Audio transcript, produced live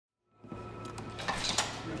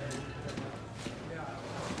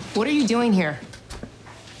What are you doing here?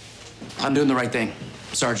 I'm doing the right thing.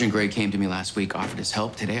 Sergeant Gray came to me last week, offered his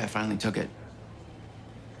help. Today, I finally took it.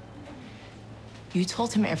 You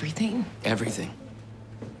told him everything? Everything.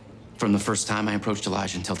 From the first time I approached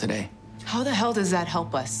Elijah until today. How the hell does that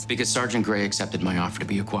help us? Because Sergeant Gray accepted my offer to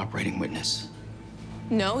be a cooperating witness.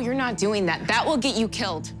 No, you're not doing that. That will get you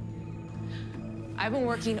killed. I've been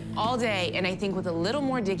working all day, and I think with a little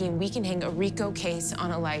more digging, we can hang a RICO case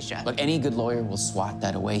on Elijah. Look, any good lawyer will swat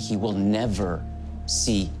that away. He will never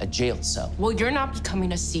see a jail cell. Well, you're not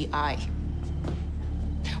becoming a CI.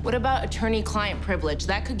 What about attorney-client privilege?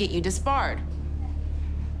 That could get you disbarred.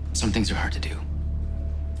 Some things are hard to do.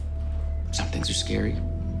 Some things are scary.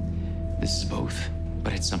 This is both,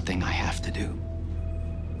 but it's something I have to do.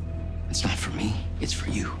 It's not for me, it's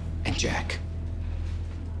for you and Jack.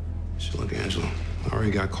 So look, Angela, I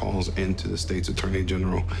already got calls into the state's attorney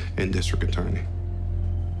general and district attorney.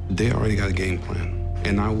 They already got a game plan,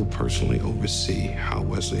 and I will personally oversee how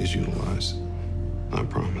Wesley is utilized. I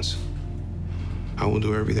promise. I will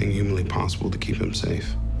do everything humanly possible to keep him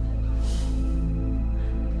safe.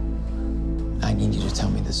 I need you to tell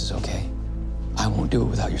me this is okay. I won't do it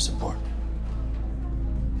without your support.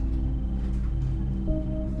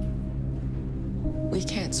 We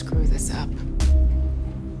can't screw this up.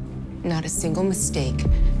 Not a single mistake.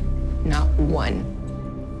 Not one.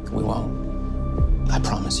 We won't. I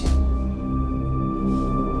promise you.